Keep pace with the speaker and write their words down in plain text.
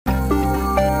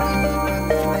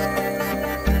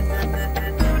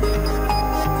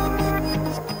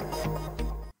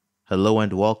Hello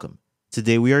and welcome.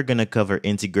 Today we are going to cover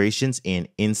integrations in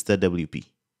InstaWP.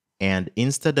 And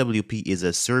InstaWP is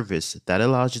a service that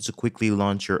allows you to quickly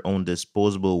launch your own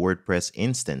disposable WordPress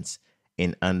instance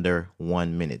in under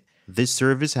 1 minute. This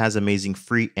service has amazing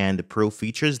free and pro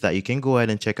features that you can go ahead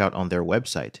and check out on their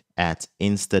website at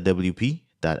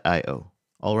instawp.io.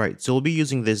 Alright, so we'll be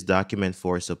using this document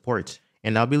for support,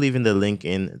 and I'll be leaving the link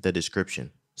in the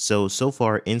description. So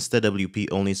far, InstaWP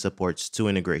only supports two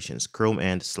integrations, Chrome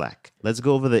and Slack. Let's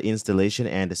go over the installation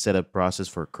and the setup process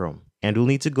for Chrome. And we'll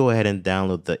need to go ahead and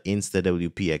download the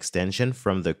InstaWP extension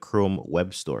from the Chrome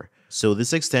Web Store. So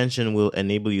this extension will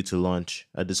enable you to launch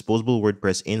a disposable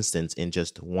WordPress instance in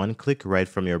just one click right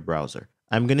from your browser.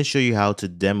 I'm going to show you how to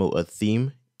demo a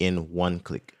theme in one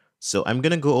click. So I'm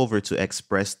going to go over to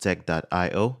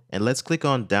expresstech.io and let's click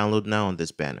on download now on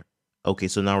this banner. Okay,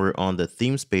 so now we're on the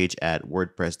themes page at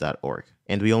wordpress.org,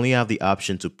 and we only have the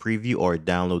option to preview or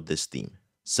download this theme.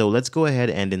 So let's go ahead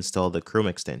and install the Chrome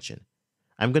extension.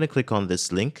 I'm going to click on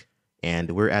this link, and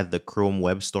we're at the Chrome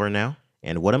Web Store now.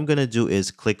 And what I'm going to do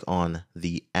is click on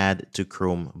the Add to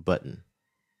Chrome button.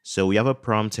 So we have a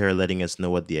prompt here letting us know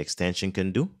what the extension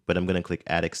can do, but I'm going to click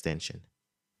Add Extension.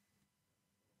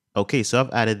 Okay, so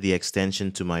I've added the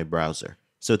extension to my browser.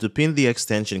 So to pin the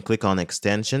extension, click on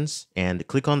Extensions and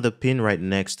click on the pin right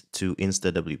next to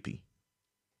InstaWP.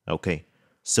 Okay,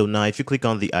 so now if you click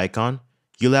on the icon,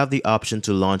 you'll have the option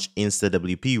to launch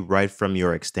InstaWP right from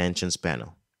your extensions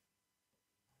panel.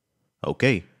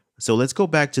 Okay, so let's go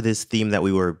back to this theme that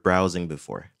we were browsing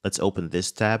before. Let's open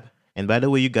this tab. And by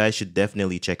the way, you guys should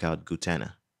definitely check out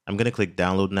Gutana. I'm going to click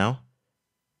Download now.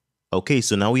 Okay,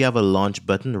 so now we have a launch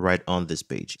button right on this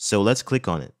page. So let's click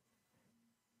on it.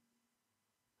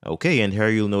 Okay, and here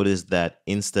you'll notice that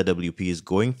InstaWP is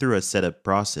going through a setup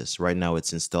process. Right now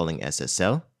it's installing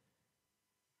SSL.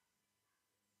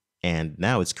 And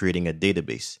now it's creating a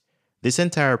database. This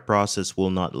entire process will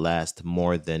not last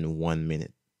more than 1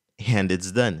 minute. And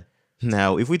it's done.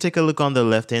 Now, if we take a look on the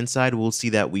left-hand side, we'll see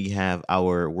that we have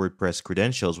our WordPress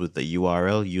credentials with the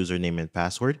URL, username, and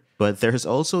password. But there's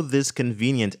also this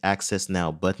convenient Access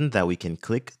Now button that we can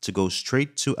click to go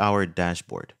straight to our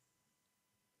dashboard.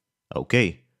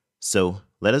 Okay. So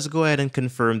let us go ahead and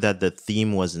confirm that the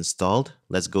theme was installed.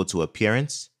 Let's go to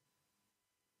Appearance.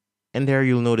 And there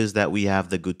you'll notice that we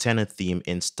have the Gutana theme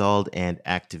installed and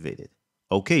activated.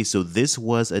 Okay, so this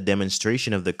was a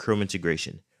demonstration of the Chrome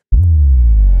integration.